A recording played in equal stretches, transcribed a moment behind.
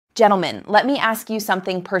Gentlemen, let me ask you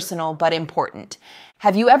something personal but important.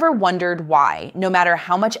 Have you ever wondered why, no matter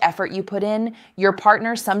how much effort you put in, your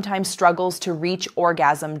partner sometimes struggles to reach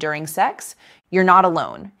orgasm during sex? You're not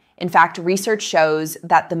alone. In fact, research shows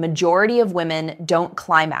that the majority of women don't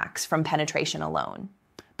climax from penetration alone.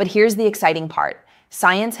 But here's the exciting part.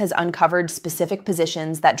 Science has uncovered specific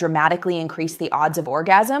positions that dramatically increase the odds of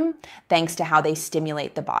orgasm thanks to how they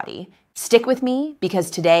stimulate the body. Stick with me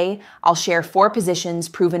because today I'll share 4 positions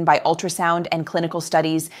proven by ultrasound and clinical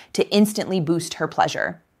studies to instantly boost her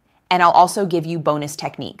pleasure. And I'll also give you bonus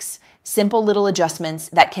techniques, simple little adjustments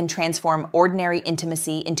that can transform ordinary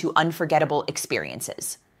intimacy into unforgettable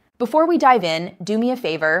experiences. Before we dive in, do me a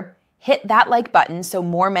favor, hit that like button so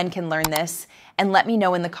more men can learn this, and let me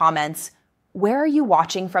know in the comments, where are you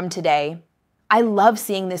watching from today? I love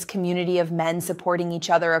seeing this community of men supporting each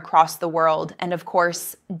other across the world. And of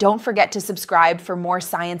course, don't forget to subscribe for more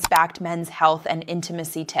science-backed men's health and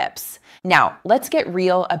intimacy tips. Now, let's get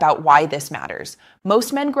real about why this matters.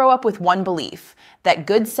 Most men grow up with one belief, that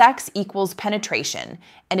good sex equals penetration.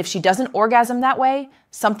 And if she doesn't orgasm that way,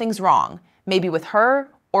 something's wrong, maybe with her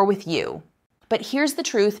or with you. But here's the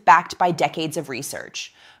truth backed by decades of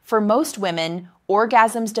research. For most women,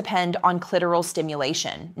 orgasms depend on clitoral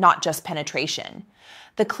stimulation, not just penetration.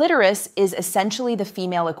 The clitoris is essentially the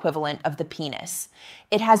female equivalent of the penis.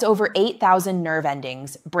 It has over 8,000 nerve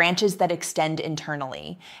endings, branches that extend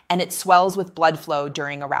internally, and it swells with blood flow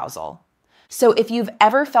during arousal. So if you've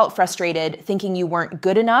ever felt frustrated thinking you weren't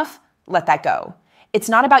good enough, let that go. It's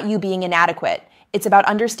not about you being inadequate. It's about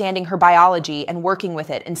understanding her biology and working with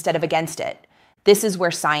it instead of against it. This is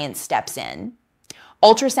where science steps in.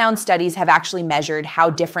 Ultrasound studies have actually measured how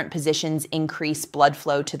different positions increase blood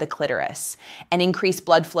flow to the clitoris. And increased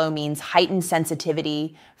blood flow means heightened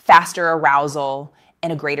sensitivity, faster arousal,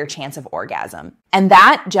 and a greater chance of orgasm. And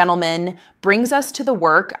that, gentlemen, brings us to the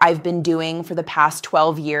work I've been doing for the past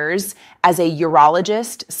 12 years as a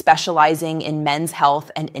urologist specializing in men's health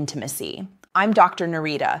and intimacy. I'm Dr.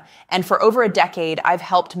 Nerita, and for over a decade, I've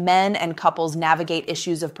helped men and couples navigate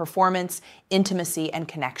issues of performance, intimacy, and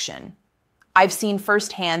connection. I've seen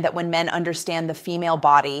firsthand that when men understand the female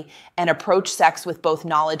body and approach sex with both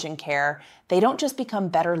knowledge and care, they don't just become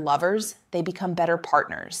better lovers, they become better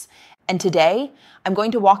partners. And today, I'm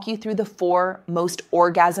going to walk you through the 4 most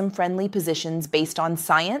orgasm-friendly positions based on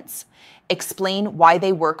science, explain why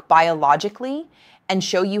they work biologically, and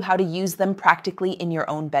show you how to use them practically in your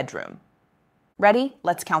own bedroom. Ready?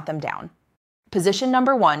 Let's count them down. Position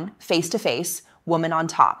number 1, face-to-face, woman on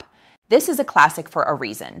top. This is a classic for a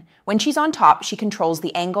reason. When she's on top, she controls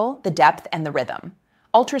the angle, the depth, and the rhythm.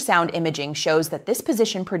 Ultrasound imaging shows that this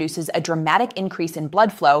position produces a dramatic increase in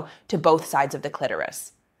blood flow to both sides of the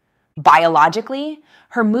clitoris. Biologically,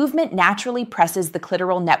 her movement naturally presses the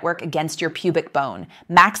clitoral network against your pubic bone,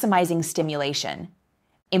 maximizing stimulation.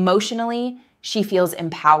 Emotionally, she feels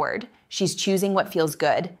empowered. She's choosing what feels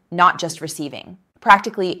good, not just receiving.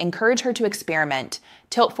 Practically, encourage her to experiment,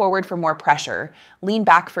 tilt forward for more pressure, lean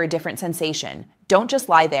back for a different sensation. Don't just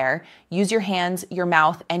lie there. Use your hands, your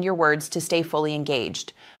mouth, and your words to stay fully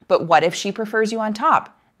engaged. But what if she prefers you on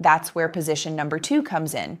top? That's where position number 2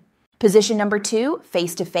 comes in. Position number 2,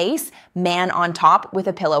 face-to-face, man on top with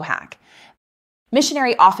a pillow hack.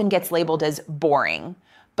 Missionary often gets labeled as boring,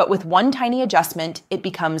 but with one tiny adjustment, it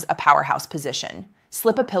becomes a powerhouse position.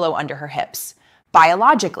 Slip a pillow under her hips.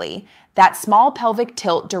 Biologically, that small pelvic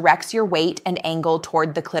tilt directs your weight and angle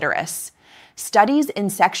toward the clitoris. Studies in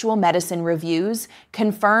sexual medicine reviews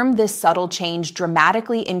confirm this subtle change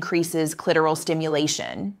dramatically increases clitoral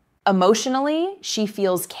stimulation. Emotionally, she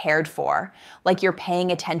feels cared for, like you're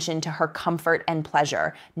paying attention to her comfort and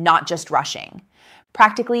pleasure, not just rushing.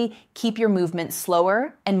 Practically, keep your movements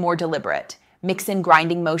slower and more deliberate. Mix in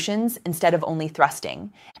grinding motions instead of only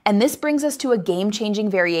thrusting. And this brings us to a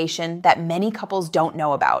game-changing variation that many couples don't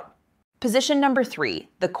know about. Position number 3,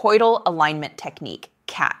 the coital alignment technique,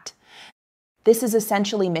 CAT. This is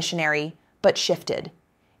essentially missionary, but shifted.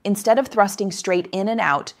 Instead of thrusting straight in and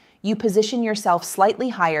out, you position yourself slightly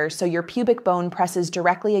higher so your pubic bone presses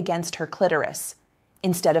directly against her clitoris.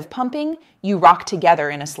 Instead of pumping, you rock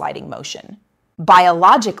together in a sliding motion.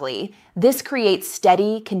 Biologically, this creates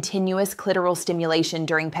steady, continuous clitoral stimulation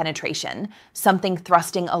during penetration, something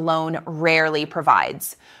thrusting alone rarely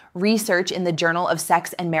provides. Research in the Journal of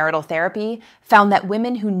Sex and Marital Therapy found that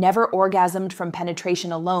women who never orgasmed from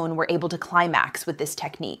penetration alone were able to climax with this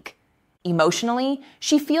technique. Emotionally,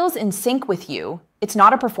 she feels in sync with you. It's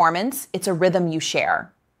not a performance, it's a rhythm you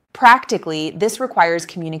share. Practically, this requires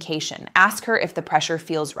communication. Ask her if the pressure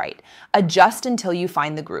feels right. Adjust until you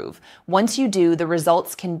find the groove. Once you do, the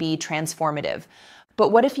results can be transformative. But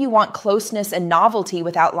what if you want closeness and novelty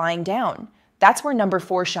without lying down? That's where number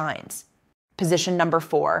 4 shines. Position number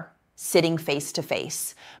 4, sitting face to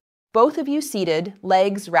face. Both of you seated,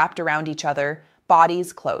 legs wrapped around each other,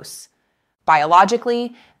 bodies close.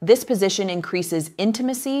 Biologically, this position increases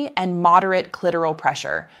intimacy and moderate clitoral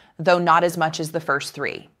pressure, though not as much as the first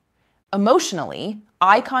 3. Emotionally,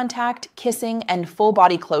 eye contact, kissing, and full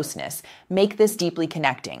body closeness make this deeply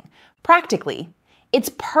connecting. Practically,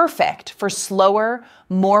 it's perfect for slower,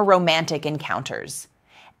 more romantic encounters.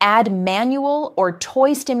 Add manual or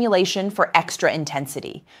toy stimulation for extra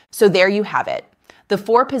intensity. So there you have it, the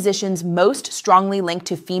 4 positions most strongly linked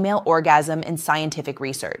to female orgasm in scientific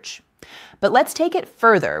research. But let's take it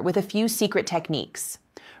further with a few secret techniques.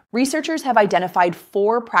 Researchers have identified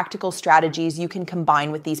 4 practical strategies you can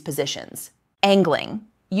combine with these positions. Angling.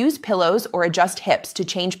 Use pillows or adjust hips to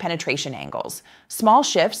change penetration angles. Small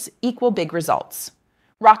shifts equal big results.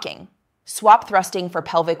 Rocking. Swap thrusting for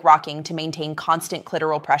pelvic rocking to maintain constant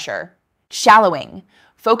clitoral pressure. Shallowing.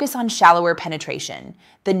 Focus on shallower penetration.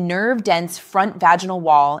 The nerve-dense front vaginal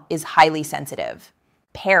wall is highly sensitive.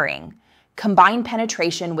 Pairing. Combine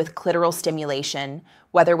penetration with clitoral stimulation,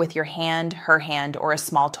 whether with your hand, her hand, or a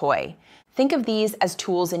small toy. Think of these as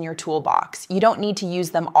tools in your toolbox. You don't need to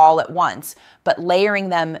use them all at once, but layering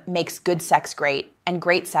them makes good sex great and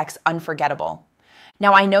great sex unforgettable.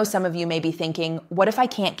 Now, I know some of you may be thinking, what if I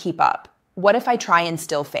can't keep up? What if I try and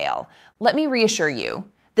still fail? Let me reassure you,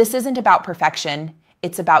 this isn't about perfection,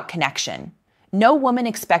 it's about connection. No woman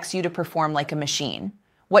expects you to perform like a machine.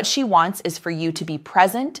 What she wants is for you to be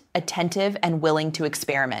present, attentive, and willing to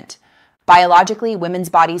experiment. Biologically, women's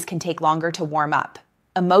bodies can take longer to warm up.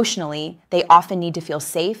 Emotionally, they often need to feel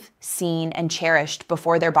safe, seen, and cherished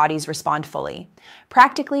before their bodies respond fully.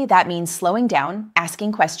 Practically, that means slowing down,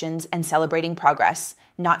 asking questions, and celebrating progress,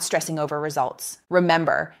 not stressing over results.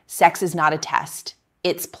 Remember, sex is not a test,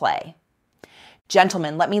 it's play.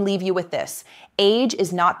 Gentlemen, let me leave you with this. Age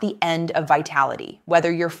is not the end of vitality.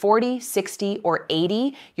 Whether you're 40, 60, or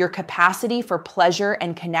 80, your capacity for pleasure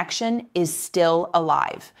and connection is still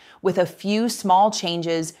alive. With a few small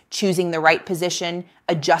changes, choosing the right position,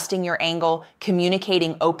 adjusting your angle,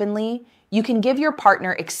 communicating openly, you can give your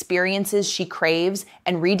partner experiences she craves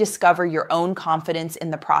and rediscover your own confidence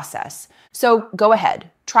in the process. So go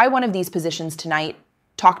ahead, try one of these positions tonight.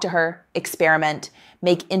 Talk to her, experiment,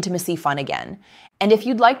 make intimacy fun again. And if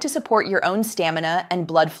you'd like to support your own stamina and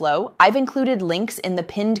blood flow, I've included links in the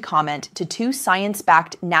pinned comment to 2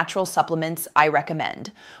 science-backed natural supplements I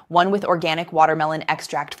recommend. One with organic watermelon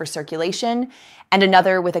extract for circulation, and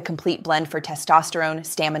another with a complete blend for testosterone,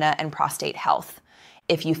 stamina, and prostate health.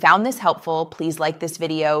 If you found this helpful, please like this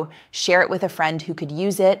video, share it with a friend who could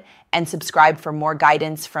use it, and subscribe for more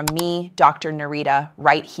guidance from me, Dr. Nerita,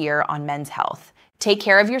 right here on Men's Health. Take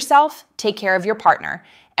care of yourself, take care of your partner.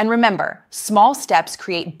 And remember, small steps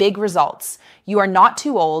create big results. You are not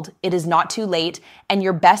too old, it is not too late, and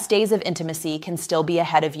your best days of intimacy can still be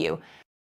ahead of you.